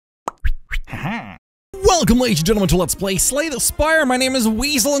Welcome, ladies and gentlemen, to Let's Play Slay the Spire. My name is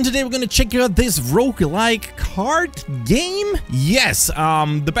Weasel, and today we're going to check out this roguelike card game. Yes,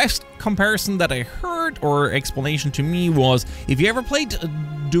 the best comparison that I heard, or explanation to me, was if you ever played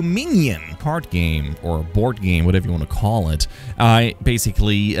Dominion card game, or board game, whatever you want to call it,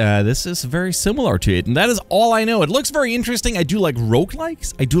 basically, this is very similar to it, and that is all I know. It looks very interesting. I do like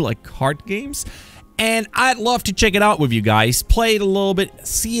roguelikes. I do like card games. And I'd love to check it out with you guys, play it a little bit,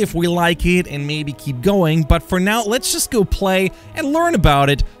 see if we like it, and maybe keep going. But for now, let's just go play and learn about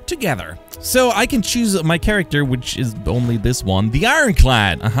it together. So I can choose my character, which is only this one, the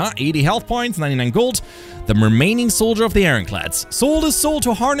Ironclad. 80 health points, 99 gold. The remaining soldier of the Ironclads. Sold his soul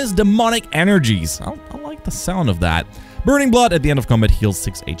to harness demonic energies. I like the sound of that. Burning Blood at the end of combat heals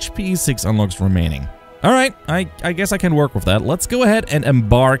 6 HP, 6 unlocks remaining. Alright, I guess I can work with that. Let's go ahead and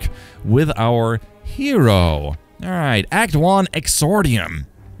embark with our hero. Alright, Act 1, Exordium.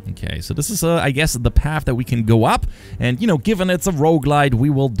 Okay, so this is, I guess, the path that we can go up. And, you know, given it's a roguelite, we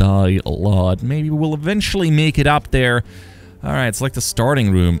will die a lot. Maybe we'll eventually make it up there. Alright, select the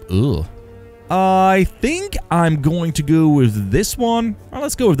starting room. Ugh. I think I'm going to go with this one. Well,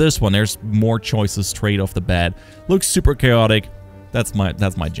 let's go with this one. There's more choices straight off the bat. Looks super chaotic. That's my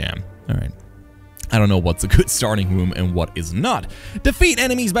jam. Alright. I don't know what's a good starting room and what is not. Defeat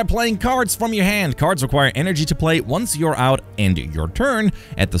enemies by playing cards from your hand. Cards require energy to play once you're out and your turn.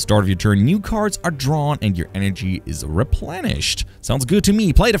 At the start of your turn, new cards are drawn and your energy is replenished. Sounds good to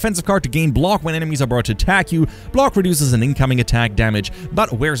me. Play a defensive card to gain block when enemies are about to attack you. Block reduces an incoming attack damage,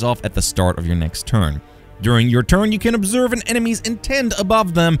 but wears off at the start of your next turn. During your turn, you can observe an enemy's intent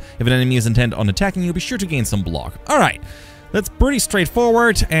above them. If an enemy is intent on attacking you, be sure to gain some block. Alright. That's pretty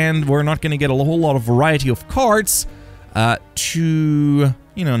straightforward, and we're not going to get a whole lot of variety of cards to,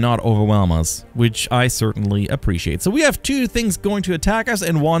 you know, not overwhelm us, which I certainly appreciate. So we have two things going to attack us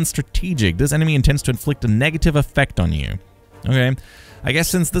and one strategic. This enemy intends to inflict a negative effect on you. Okay, I guess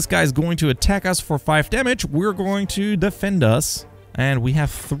since this guy is going to attack us for 5 damage, we're going to defend us, and we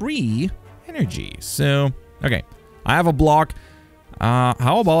have 3 energy. So, okay, I have a block.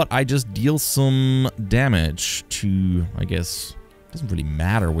 How about I just deal some damage to, I guess, doesn't really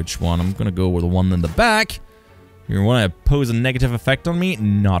matter which one. I'm gonna go with the one in the back. You want to pose a negative effect on me?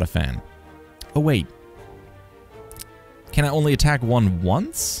 Not a fan. Oh, wait. Can I only attack one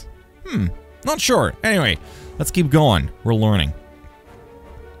once? Not sure. Anyway, let's keep going. We're learning.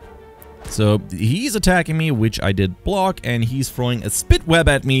 So he's attacking me, which I did block, and he's throwing a spit web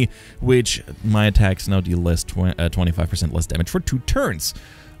at me, which my attacks now deal 25% less damage for 2 turns.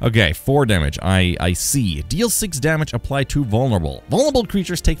 Okay, 4 damage. I see. Deal 6 damage, apply to vulnerable. Vulnerable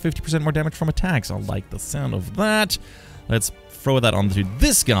creatures take 50% more damage from attacks. I like the sound of that. Let's throw that onto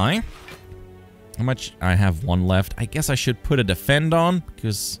this guy. How much? I have 1 left. I guess I should put a defend on,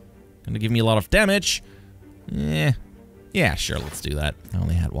 because it's going to give me a lot of damage. Yeah, sure, let's do that. I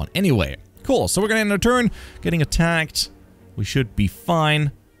only had 1. Anyway, cool. So we're going to end our turn getting attacked. We should be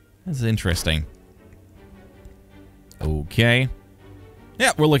fine. That's interesting. Okay.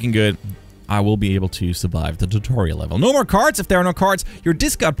 Yeah, we're looking good. I will be able to survive the tutorial level. No more cards. If there are no cards, your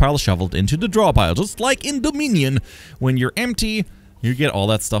discard pile is shuffled into the draw pile. Just like in Dominion, when you're empty, you get all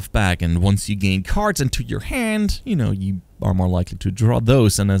that stuff back. And once you gain cards into your hand, you know, you are more likely to draw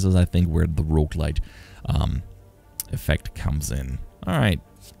those. And this is, I think, where the roguelite effect comes in. Alright,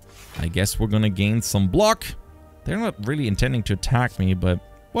 I guess we're gonna gain some block. They're not really intending to attack me, but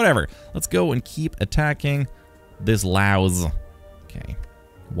whatever. Let's go and keep attacking this louse. Okay,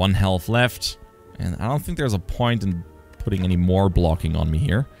 1 health left, and I don't think there's a point in putting any more blocking on me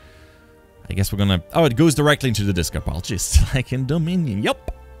here. I guess we're gonna... Oh, it goes directly into the discard pile, just like in Dominion.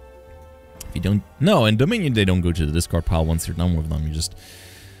 Yup. If you don't... No, in Dominion they don't go to the discard pile once you're done with them. You just...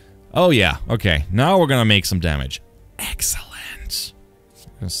 Oh yeah, okay. Now we're gonna make some damage. Excellent.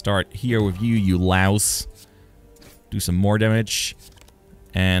 I'm gonna start here with you, you louse. Do some more damage.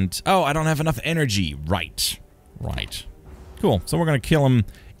 And, oh, I don't have enough energy. Right. Right. Cool. So we're gonna kill him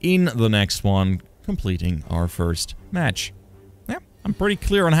in the next one, completing our first match. Yeah, I'm pretty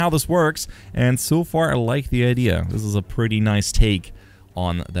clear on how this works, and so far I like the idea. This is a pretty nice take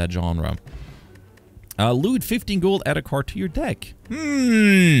on that genre. Loot 15 gold, add a card to your deck.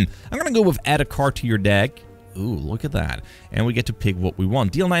 I'm gonna go with add a card to your deck. Ooh, look at that. And we get to pick what we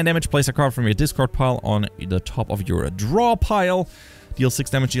want. Deal 9 damage, place a card from your discard pile on the top of your draw pile. Deal 6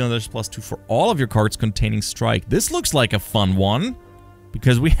 damage, deal damage +2 for all of your cards containing strike. This looks like a fun one,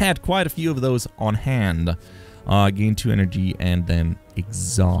 because we had quite a few of those on hand. Gain 2 energy and then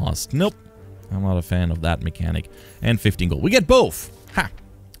exhaust. Nope, I'm not a fan of that mechanic. And 15 gold. We get both. Ha!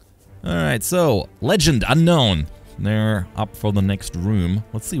 Alright, so, Legend Unknown. They're up for the next room.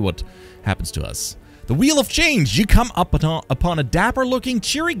 Let's see what happens to us. The Wheel of Change. You come up upon a dapper-looking,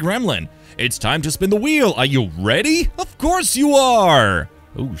 cheery gremlin. It's time to spin the wheel. Are you ready? Of course you are.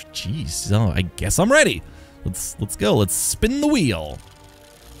 Oh, jeez. Oh, I guess I'm ready. Let's go. Let's spin the wheel.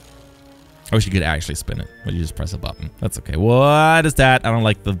 I wish you could actually spin it. But you just press a button. That's okay. What is that? I don't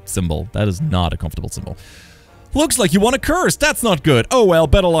like the symbol. That is not a comfortable symbol. Looks like you want a curse. That's not good. Oh well,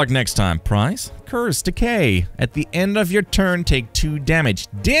 better luck next time. Prize? Curse Decay. At the end of your turn, take 2 damage.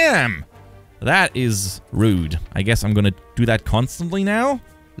 Damn! That is rude. I guess I'm gonna do that constantly now?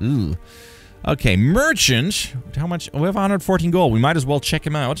 Ooh. Okay, Merchant. How much? We have 114 gold. We might as well check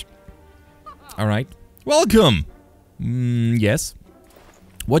him out. Alright. Welcome! Yes.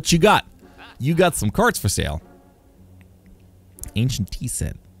 What you got? You got some cards for sale. Ancient Tea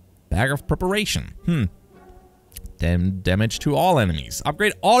Set. Bag of Preparation. Damage to all enemies.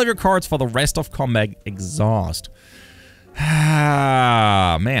 Upgrade all of your cards for the rest of combat. Exhaust.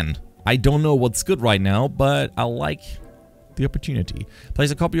 Ah, man. I don't know what's good right now, but I like the opportunity.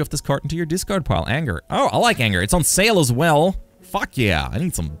 Place a copy of this card into your discard pile. Anger. Oh, I like Anger. It's on sale as well. Fuck yeah. I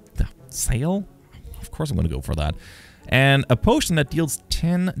need some sale. Of course I'm going to go for that. And a potion that deals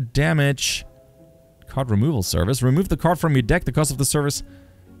 10 damage. Card removal service. Remove the card from your deck. The cost of the service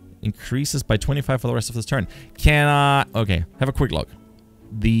increases by 25 for the rest of this turn. Can I... Okay, have a quick look.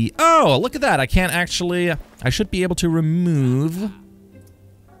 Oh, look at that. I can't actually... I should be able to remove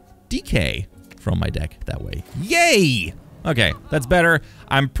DK from my deck that way. Yay! Okay, that's better.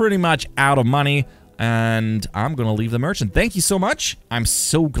 I'm pretty much out of money, and I'm gonna leave the merchant. Thank you so much. I'm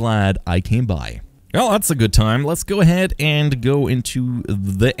so glad I came by. Well, that's a good time. Let's go ahead and go into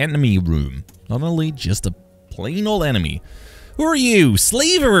the enemy room. Not only just a plain old enemy. Who are you?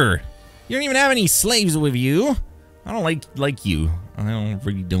 Slaver! You don't even have any slaves with you. I don't like you. I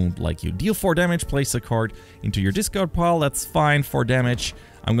really don't like you. Deal 4 damage. Place a card into your discard pile. That's fine. 4 damage.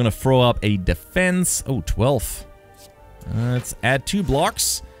 I'm gonna throw up a defense. Oh, 12. Let's add 2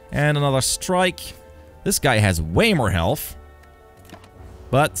 blocks. And another strike. This guy has way more health.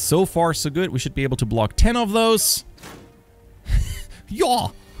 But so far, so good. We should be able to block 10 of those. Yaw!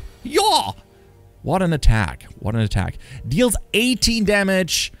 Yaw! What an attack. What an attack. Deals 18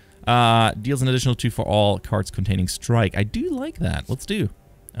 damage. Deals an additional 2 for all cards containing strike. I do like that. Let's do.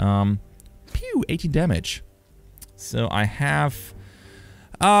 Pew, 18 damage. So I have...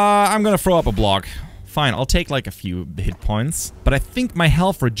 I'm gonna throw up a block. Fine, I'll take like a few hit points. But I think my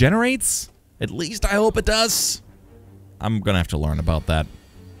health regenerates. At least I hope it does. I'm gonna have to learn about that.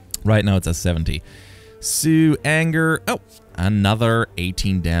 Right now it's at 70. So, Anger. Oh, another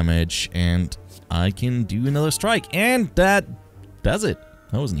 18 damage. And I can do another strike. And that does it.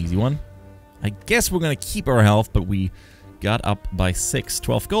 That was an easy one. I guess we're gonna keep our health, but we got up by 6.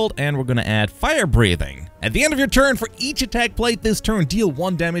 12 gold, and we're gonna add Fire Breathing. At the end of your turn, for each attack played this turn, deal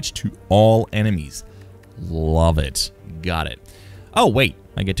 1 damage to all enemies. Love it. Got it. Oh, wait.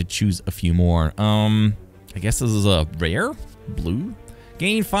 I get to choose a few more. I guess this is a rare? Blue?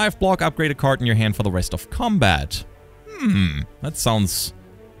 Gain 5 block, upgrade a card in your hand for the rest of combat. That sounds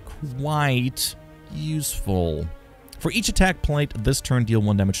quite useful. For each attack played this turn, deal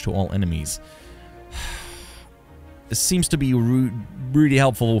 1 damage to all enemies. This seems to be really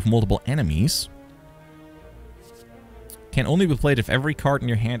helpful with multiple enemies. Can only be played if every card in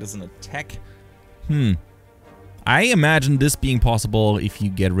your hand is an attack. I imagine this being possible if you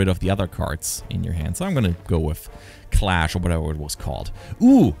get rid of the other cards in your hand. So I'm gonna go with Clash or whatever it was called.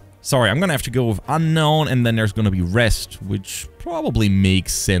 Ooh, sorry, I'm gonna have to go with Unknown, and then there's gonna be Rest, which probably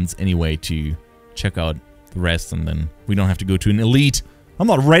makes sense anyway to check out the rest, and then we don't have to go to an Elite. I'm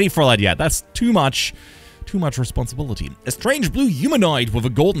not ready for that yet. That's too much responsibility. A strange blue humanoid with a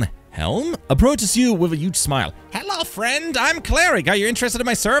golden helm approaches you with a huge smile. Hello, friend. I'm Cleric. Are you interested in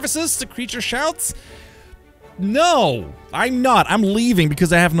my services? The creature shouts. No, I'm not. I'm leaving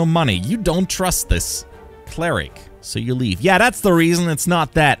because I have no money. You don't trust this Cleric, so you leave. Yeah, that's the reason. It's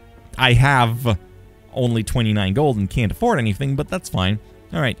not that I have only 29 gold and can't afford anything, but that's fine.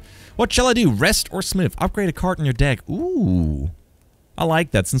 All right. What shall I do? Rest or Smith? Upgrade a card in your deck. Ooh. I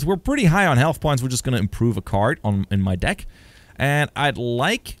like that. Since we're pretty high on health points, we're just going to improve a card in my deck. And I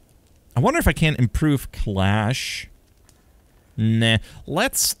wonder if I can improve Clash. Nah.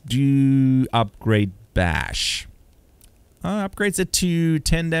 Let's do Upgrade Bash. Upgrades it to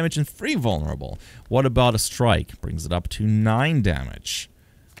 10 damage and 3 vulnerable. What about a Strike? Brings it up to 9 damage.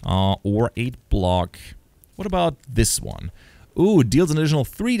 Or 8 block. What about this one? Ooh, deals an additional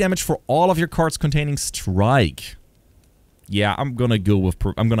 3 damage for all of your cards containing Strike. Yeah, I'm gonna go with...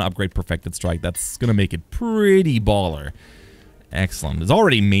 I'm gonna upgrade Perfected Strike. That's gonna make it pretty baller. Excellent. It's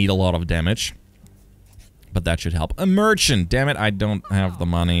already made a lot of damage. But that should help. A Merchant. Damn it, I don't have the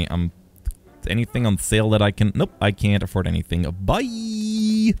money. I'm anything on sale that I can... Nope, I can't afford anything.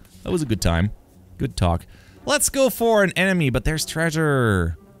 Bye! That was a good time. Good talk. Let's go for an enemy, but there's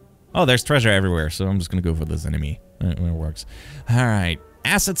treasure. Oh, there's treasure everywhere, so I'm just gonna go for this enemy. It works. Alright.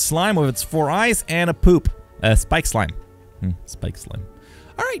 Acid slime with its 4 eyes and a poop. Spike slime. Spike slime.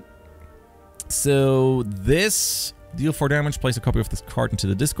 Alright. So this... Deal 4 damage, place a copy of this card into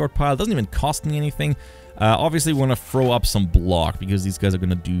the discard pile. Doesn't even cost me anything. Obviously, we want to throw up some block because these guys are going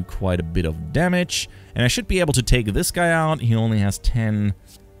to do quite a bit of damage. And I should be able to take this guy out. He only has 10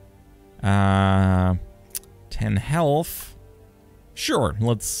 health. Sure,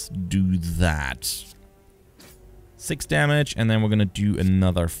 let's do that. 6 damage, and then we're going to do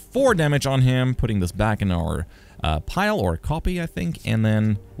another 4 damage on him, putting this back in our pile or copy, I think, and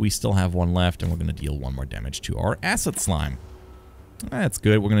then we still have 1 left, and we're going to deal 1 more damage to our acid slime. That's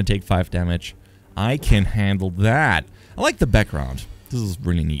good. We're going to take 5 damage. I can handle that. I like the background. This is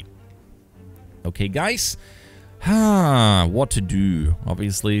really neat. Okay, guys. What to do?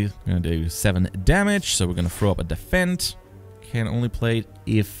 Obviously, we're going to do 7 damage, so we're going to throw up a defend. Can only play it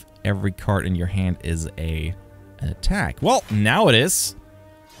if every card in your hand is an attack. Well, now it is.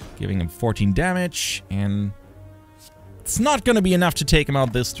 Giving him 14 damage, and... It's not going to be enough to take him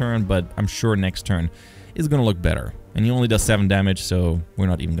out this turn, but I'm sure next turn is going to look better. And he only does 7 damage, so we're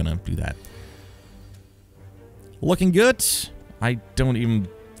not even going to do that. Looking good. I don't even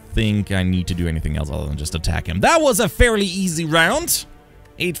think I need to do anything else other than just attack him. That was a fairly easy round.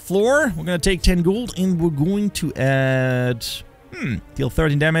 8th floor. We're going to take 10 gold, and we're going to add... deal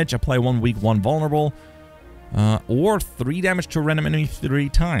 13 damage, apply 1 weak, 1 vulnerable. Or 3 damage to a random enemy 3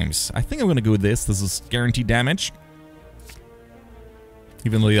 times. I think I'm going to go with this. This is guaranteed damage.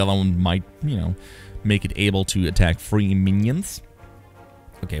 Even though the other one might, you know, make it able to attack free minions.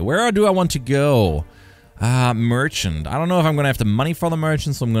 Okay, where do I want to go? Merchant. I don't know if I'm going to have the money for the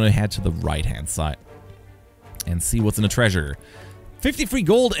merchant, so I'm going to head to the right-hand side. And see what's in the treasure. 53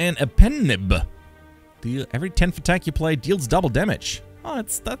 gold and a pen nib. Every 10th attack you play deals double damage. Oh,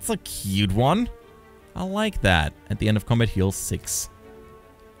 that's a cute one. I like that. At the end of combat, heals 6.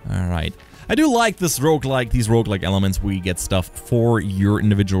 Alright. I do like these roguelike elements where you get stuff for your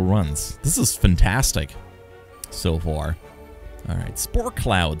individual runs. This is fantastic so far. Alright, spore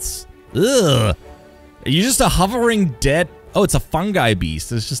clouds. Ugh! You're just a hovering dead... Oh, it's a fungi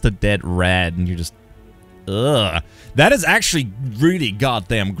beast. It's just a dead rat, and you're just... Ugh. That is actually really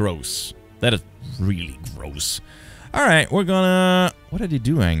goddamn gross. That is really gross. Alright, we're gonna... What are they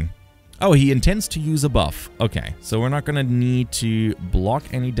doing? Oh, he intends to use a buff. Okay, so we're not gonna need to block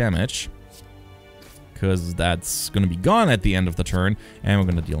any damage, because that's gonna be gone at the end of the turn, and we're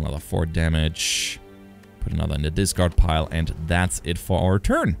gonna deal another 4 damage, put another in the discard pile, and that's it for our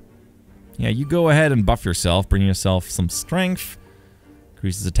turn. Yeah, you go ahead and buff yourself, bring yourself some strength,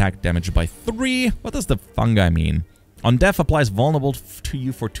 increases attack damage by 3. What does the fungi mean? On death, applies vulnerable to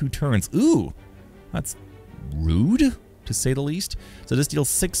you for 2 turns. Ooh, that's rude, to say the least. So this deals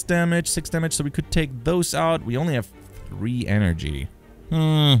 6 damage, so we could take those out. We only have 3 energy.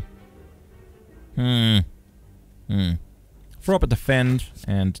 Throw up a defend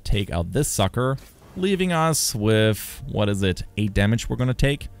and take out this sucker, leaving us with, what is it, 8 damage we're gonna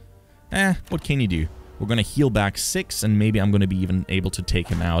take? What can you do? We're gonna heal back 6, and maybe I'm gonna be even able to take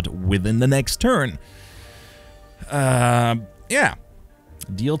him out within the next turn. Yeah.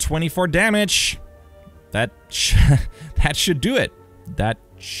 Deal 24 damage. That should do it. That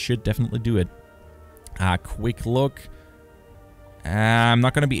should definitely do it. Quick look. I'm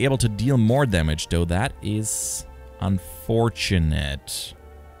not going to be able to deal more damage, though. That is unfortunate.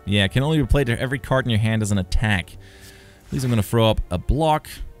 Yeah, can only be played if every card in your hand is an attack. At least I'm going to throw up a block.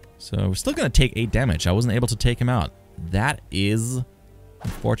 So we're still going to take 8 damage. I wasn't able to take him out. That is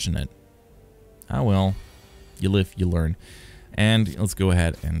unfortunate. Ah, well. You live, you learn. And let's go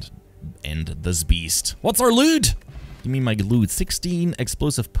ahead and end this beast. What's our loot? Give me my loot. 16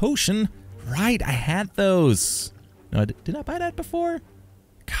 explosive potion. Right, I had those. No, did I buy that before?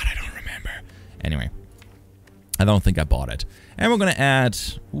 God, I don't remember. Anyway, I don't think I bought it. And we're gonna add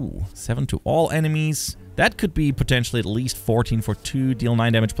 7 to all enemies. That could be potentially at least 14 for 2. Deal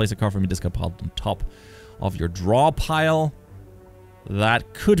 9 damage. Place a card from your discard pile on top of your draw pile.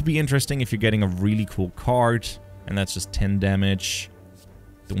 That could be interesting if you're getting a really cool card. And that's just 10 damage.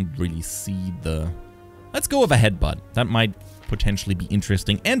 Don't really see the... Let's go with a headbutt. That might potentially be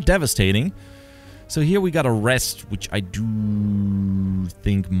interesting and devastating. So here we got a rest, which I do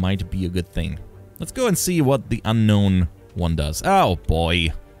think might be a good thing. Let's go and see what the unknown one does. Oh boy.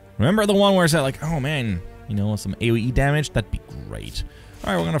 Remember the one where I said like, oh man, you know, some AoE damage? That'd be great.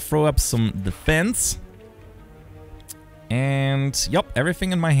 Alright, we're gonna throw up some defense. And, yep,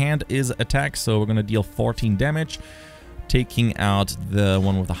 everything in my hand is attack, so we're gonna deal 14 damage. Taking out the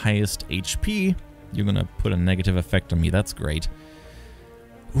one with the highest HP. You're gonna put a negative effect on me, that's great.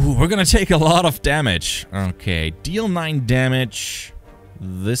 Ooh, we're gonna take a lot of damage. Okay, deal 9 damage.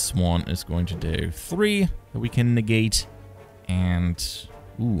 This one is going to do 3 that we can negate. And,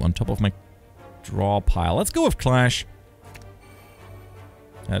 ooh, on top of my draw pile. Let's go with Clash.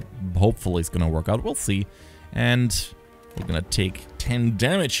 That hopefully is gonna work out, we'll see. And we're gonna take 10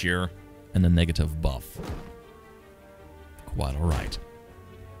 damage here and a negative buff. Quite alright.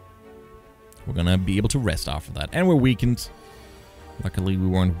 We're gonna be able to rest after that. And we're weakened. Luckily, we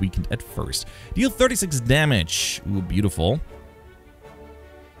weren't weakened at first. Deal 36 damage. Ooh, beautiful.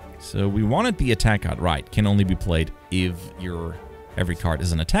 So we wanted the attack card, right. Can only be played if your every card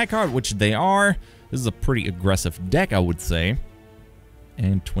is an attack card, which they are. This is a pretty aggressive deck, I would say.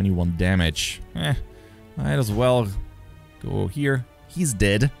 And 21 damage. Might as well go here. He's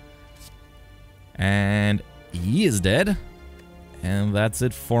dead. And he is dead. And that's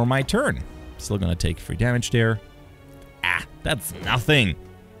it for my turn. Still gonna take 3 damage there. Ah, that's nothing.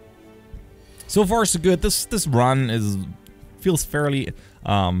 So far so good. This run feels fairly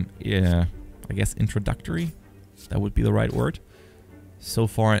yeah, I guess introductory. That would be the right word. So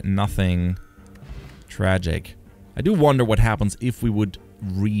far nothing tragic. I do wonder what happens if we would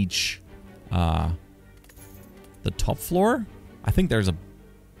reach the top floor. I think there's a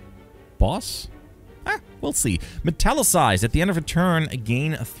boss. We'll see. Metallicize. At the end of a turn,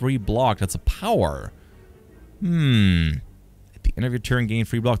 gain 3 block. That's a power. At the end of your turn, gain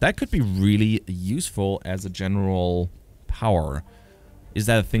 3 block. That could be really useful as a general power. Is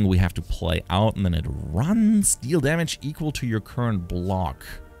that a thing we have to play out and then it runs? Deal damage equal to your current block.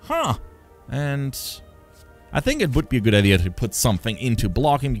 Huh. And I think it would be a good idea to put something into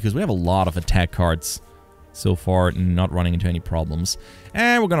blocking because we have a lot of attack cards so far, not running into any problems.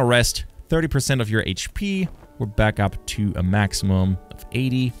 And we're gonna rest. 30% of your HP. We're back up to a maximum of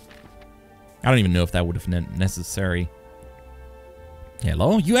 80. I don't even know if that would have been necessary.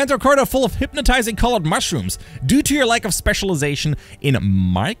 Hello? You enter a corridor full of hypnotizing colored mushrooms. Due to your lack of specialization in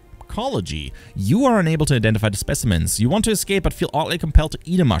mycology, you are unable to identify the specimens. You want to escape but feel oddly compelled to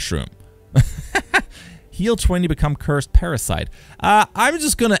eat a mushroom. Heal 20, become cursed parasite. I'm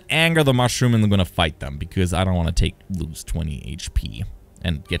just gonna anger the mushroom and I'm gonna fight them because I don't want to lose 20 HP.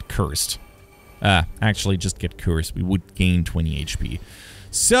 And get cursed. Actually, just get cursed. We would gain 20 HP.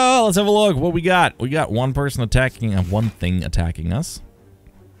 So, let's have a look. What we got? We got one person attacking and one thing attacking us.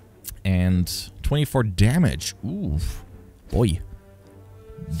 And 24 damage. Ooh. Boy.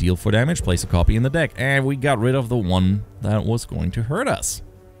 Deal 4 damage. Place a copy in the deck. And we got rid of the one that was going to hurt us.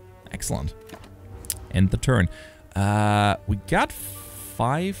 Excellent. End the turn. We got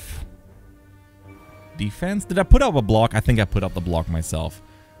 5... defense. Did I put up a block? I think I put up the block myself.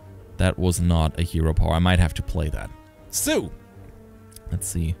 That was not a hero power. I might have to play that. So, let's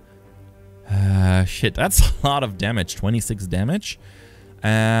see. Shit, that's a lot of damage. 26 damage.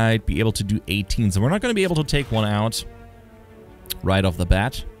 I'd be able to do 18. So we're not going to be able to take one out right off the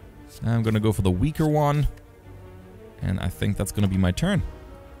bat. I'm going to go for the weaker one. And I think that's going to be my turn.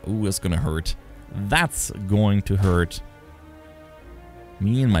 Ooh, it's going to hurt. That's going to hurt.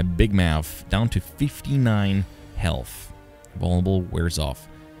 Me and my big mouth, down to 59 health. Vulnerable wears off.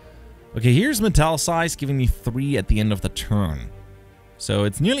 Okay, here's Metallicize, giving me 3 at the end of the turn. So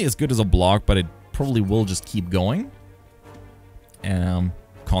it's nearly as good as a block, but it probably will just keep going.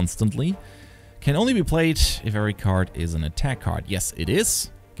 Constantly. Can only be played if every card is an attack card. Yes, it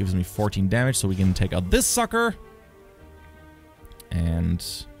is. Gives me 14 damage, so we can take out this sucker. And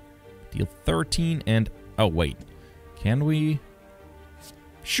deal 13 and... oh, wait. Can we...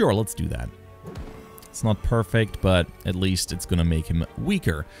 sure, let's do that. It's not perfect, but at least it's gonna make him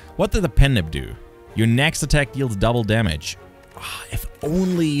weaker. What did the pen nib do? Your next attack deals double damage. If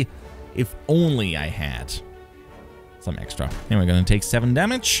only I had some extra. And we're gonna take 7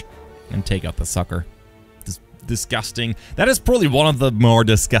 damage and take out the sucker. Disgusting. That is probably one of the more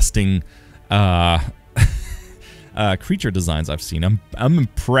disgusting creature designs I've seen. I'm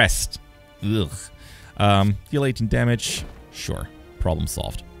impressed. Ugh. Deal 18 damage. Sure. Problem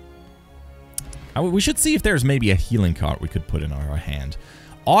solved. We should see if there's maybe a healing card we could put in our hand.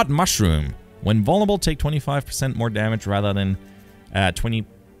 Odd Mushroom. When vulnerable, take 25% more damage rather than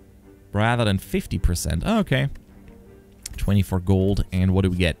 50%. Oh, okay. 24 gold. And what do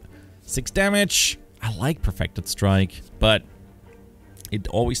we get? 6 damage. I like Perfected Strike, but it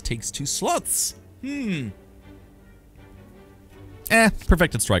always takes 2 slots.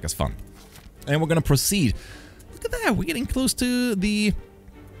 Perfected Strike is fun. And we're gonna proceed. Look at that. We're getting close to the,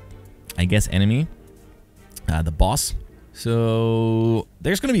 I guess, enemy. The boss. So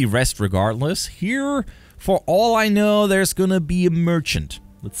there's going to be rest regardless. Here, for all I know, there's going to be a merchant.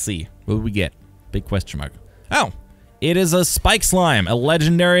 Let's see. What do we get? Big question mark. Oh, it is a spike slime. A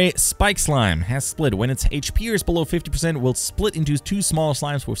legendary spike slime has split. When its HP is below 50%, will split into 2 smaller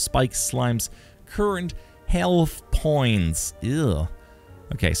slimes with spike slime's current health points. Ew.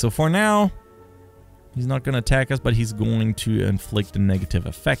 Okay, so for now, he's not going to attack us, but he's going to inflict a negative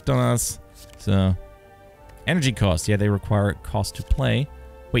effect on us. So, energy cost. Yeah, they require cost to play.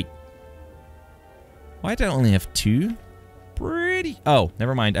 Wait. Why did I only have 2? Pretty... Oh,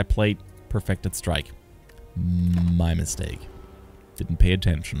 never mind. I played Perfected Strike. My mistake. Didn't pay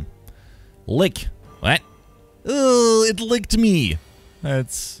attention. Lick. What? Oh, it licked me.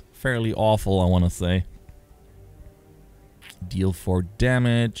 That's fairly awful, I want to say. Deal 4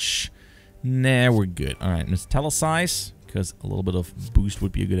 damage. Nah, we're good. Alright, let's telesize, because a little bit of boost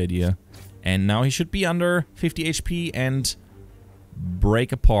would be a good idea. And now he should be under 50 HP and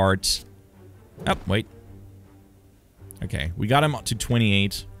break apart. Oh, wait. Okay, we got him up to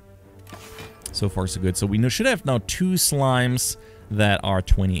 28. So far, so good. So we should have now 2 slimes that are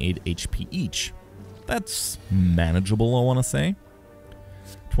 28 HP each. That's manageable, I want to say.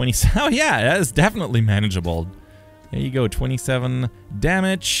 20. Oh, yeah, that is definitely manageable. There you go, 27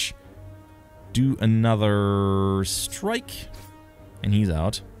 damage. Do another strike. And he's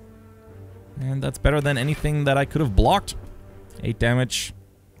out. And that's better than anything that I could have blocked. 8 damage.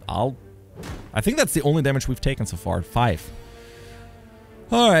 I think that's the only damage we've taken so far. 5.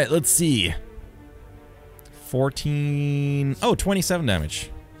 Alright, let's see. 14... Oh, 27 damage.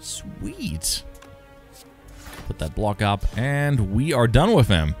 Sweet. Put that block up, and we are done with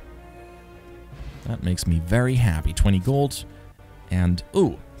him. That makes me very happy. 20 gold. And,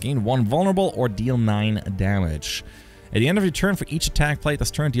 ooh, gain 1 vulnerable or deal 9 damage. At the end of your turn, for each attack played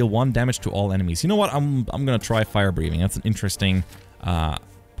this turn, deal 1 damage to all enemies. You know what? I'm gonna try Fire Breathing. That's an interesting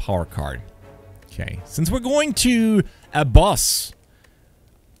power card. Okay, since we're going to a boss,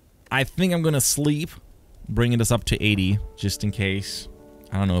 I think I'm gonna sleep, bringing this up to 80, just in case.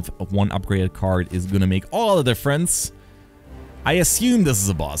 I don't know if one upgraded card is gonna make all the difference. I assume this is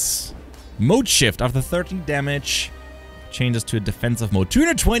a boss. Mode shift. After 13 damage, changes to a defensive mode.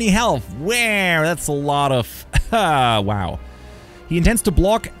 220 health. Wow, that's a lot of... wow. He intends to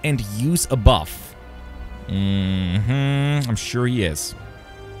block and use a buff. I'm sure he is.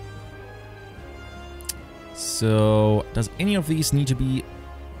 So, does any of these need to be...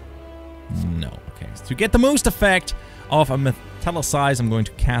 No. Okay. So to get the most effect of a Metallicize, I'm going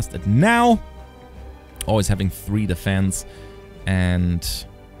to cast it now. Always having 3 defense. And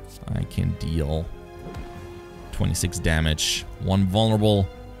I can deal 26 damage. 1 vulnerable.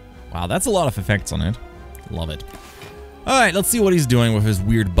 Wow, that's a lot of effects on it. Love it. Alright, let's see what he's doing with his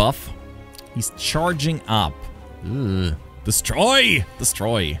weird buff. He's charging up. Ugh. Destroy!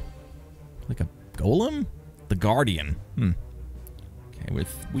 Destroy. Like a golem? The Guardian. Okay,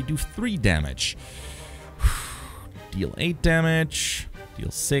 we do 3 damage. Deal 8 damage. Deal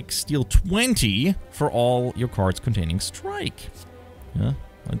 6. Deal 20 for all your cards containing strike. Yeah,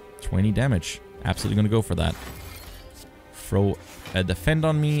 20 damage. Absolutely gonna go for that. Throw a defend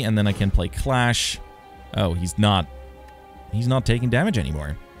on me, and then I can play Clash. Oh, he's not taking damage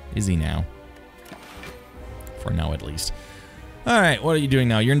anymore. Is he now? For now, at least. Alright, what are you doing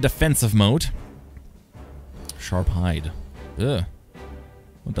now? You're in defensive mode. Sharp Hide. Ugh.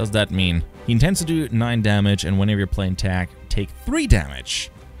 What does that mean? He intends to do 9 damage, and whenever you're playing tag, take 3 damage.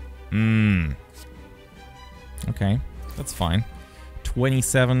 Okay, that's fine.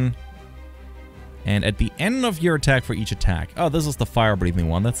 27. And at the end of your attack for each attack... Oh, this is the fire breathing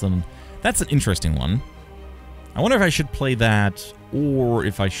one. That's an interesting one. I wonder if I should play that, or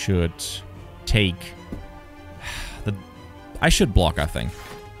if I should take... I should block, I think.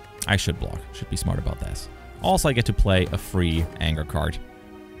 I should block. Should be smart about this. Also, I get to play a free anger card.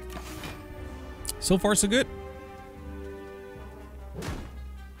 So far, so good.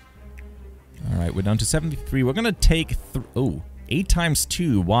 Alright, we're down to 73. We're gonna take... 8 times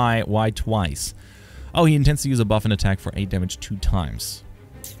 2. Why twice? Oh, he intends to use a buff and attack for 8 damage 2 times.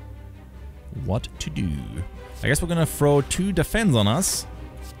 What to do? I guess we're gonna throw 2 defense on us,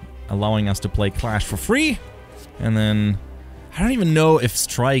 allowing us to play Clash for free. And then... I don't even know if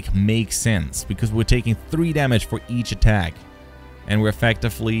Strike makes sense, because we're taking 3 damage for each attack. And we're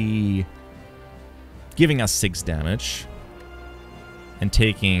effectively giving us 6 damage. And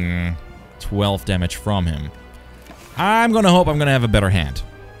taking 12 damage from him. I'm gonna hope I'm gonna have a better hand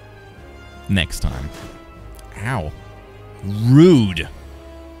next time. Ow. Rude.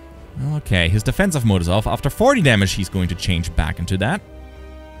 Okay, his defensive mode is off. After 40 damage, he's going to change back into that.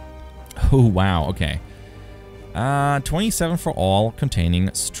 Oh, wow, okay. 27 for all,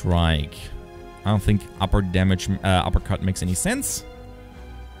 containing strike. I don't think uppercut makes any sense.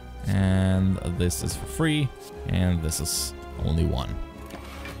 And this is for free, and this is only 1.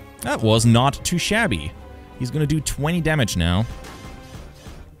 That was not too shabby. He's gonna do 20 damage now.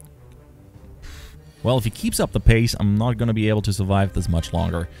 Well, if he keeps up the pace, I'm not gonna be able to survive this much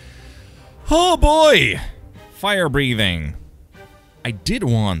longer. Oh boy! Fire breathing. I did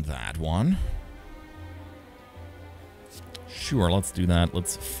want that one. Sure, let's do that.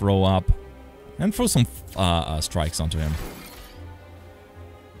 Let's throw up and throw some strikes onto him.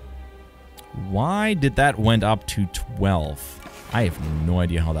 Why did that went up to 12? I have no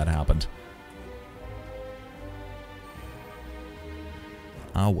idea how that happened.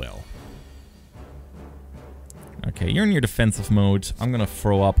 Ah, well. Okay, you're in your defensive mode. I'm gonna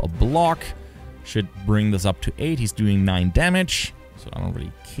throw up a block. Should bring this up to 8. He's doing 9 damage, so I don't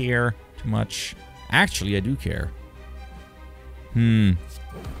really care too much. Actually, I do care. Okay,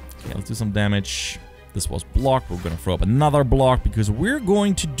 let's do some damage. This was block. We're gonna throw up another block because we're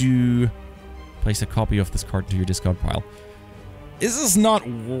going to do... Place a copy of this card to your discard pile. This is not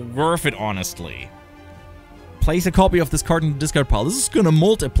worth it, honestly. Place a copy of this card in the discard pile. This is gonna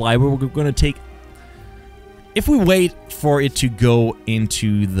multiply, but we're gonna take... If we wait for it to go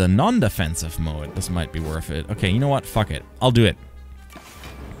into the non-defensive mode, this might be worth it. Okay, you know what? Fuck it. I'll do it.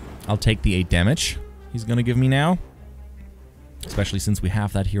 I'll take the 8 damage he's gonna give me now. Especially since we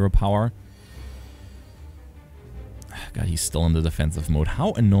have that hero power. God, he's still in the defensive mode.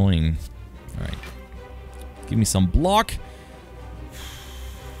 How annoying. Alright. Give me some block.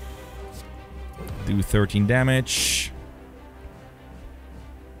 Do 13 damage.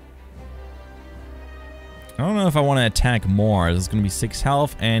 I don't know if I want to attack more. This is going to be 6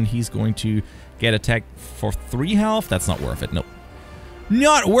 health, and he's going to get attacked for 3 health. That's not worth it. Nope.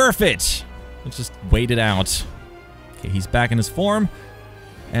 Not worth it! Let's just wait it out. Okay, he's back in his form.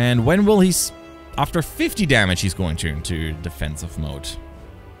 And when will he... After 50 damage, he's going to into defensive mode.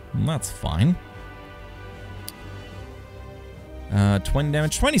 That's fine. 20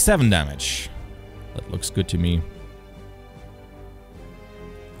 damage, 27 damage. That looks good to me.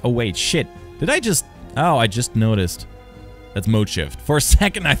 Oh wait, shit. Did I just... Oh, I just noticed. That's mode shift. For a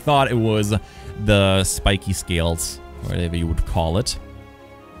second, I thought it was the spiky scales, whatever you would call it.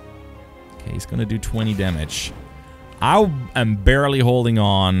 Okay, he's gonna do 20 damage. I am barely holding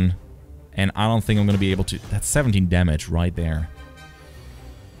on, and I don't think I'm gonna be able to... That's 17 damage right there.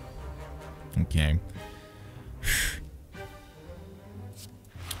 Okay.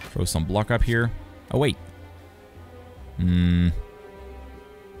 Throw some block up here. Oh, wait.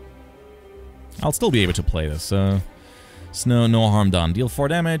 I'll still be able to play this. So no harm done. Deal 4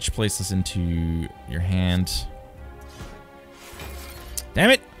 damage. Place this into your hand. Damn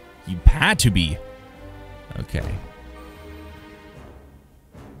it! You had to be. Okay.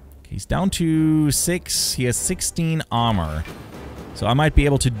 He's down to 6. He has 16 armor. So I might be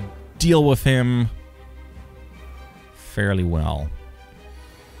able to deal with him fairly well.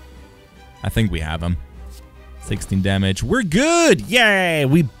 I think we have him. 16 damage. We're good! Yay!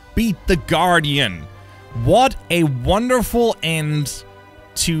 We beat the Guardian. What a wonderful end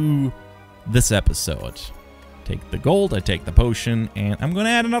to this episode. Take the gold, I take the potion, and I'm gonna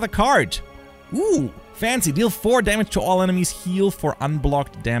add another card. Ooh, fancy. Deal 4 damage to all enemies. Heal for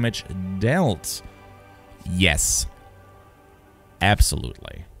unblocked damage dealt. Yes.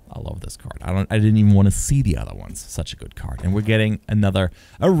 Absolutely. I love this card. I didn't even want to see the other ones. Such a good card. And we're getting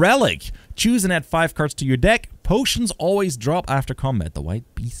a relic. Choose and add 5 cards to your deck. Potions always drop after combat. The White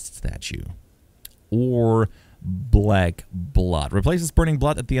Beast statue. Or Black Blood. Replaces Burning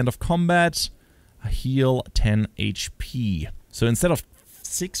Blood at the end of combat. Heal 10 HP. So instead of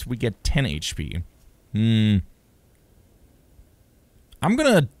 6, we get 10 HP. I'm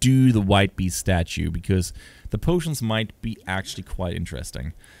gonna do the White Beast statue because the potions might be actually quite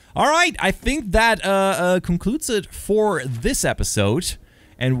interesting. Alright, I think that concludes it for this episode.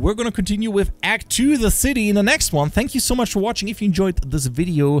 And we're gonna continue with Act 2, the city, in the next one. Thank you so much for watching. If you enjoyed this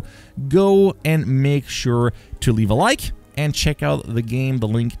video, go and make sure to leave a like and check out the game. The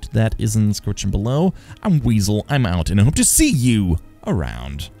link to that is in the description below. I'm Weasel, I'm out, and I hope to see you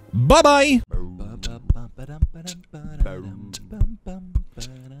around. Bye-bye!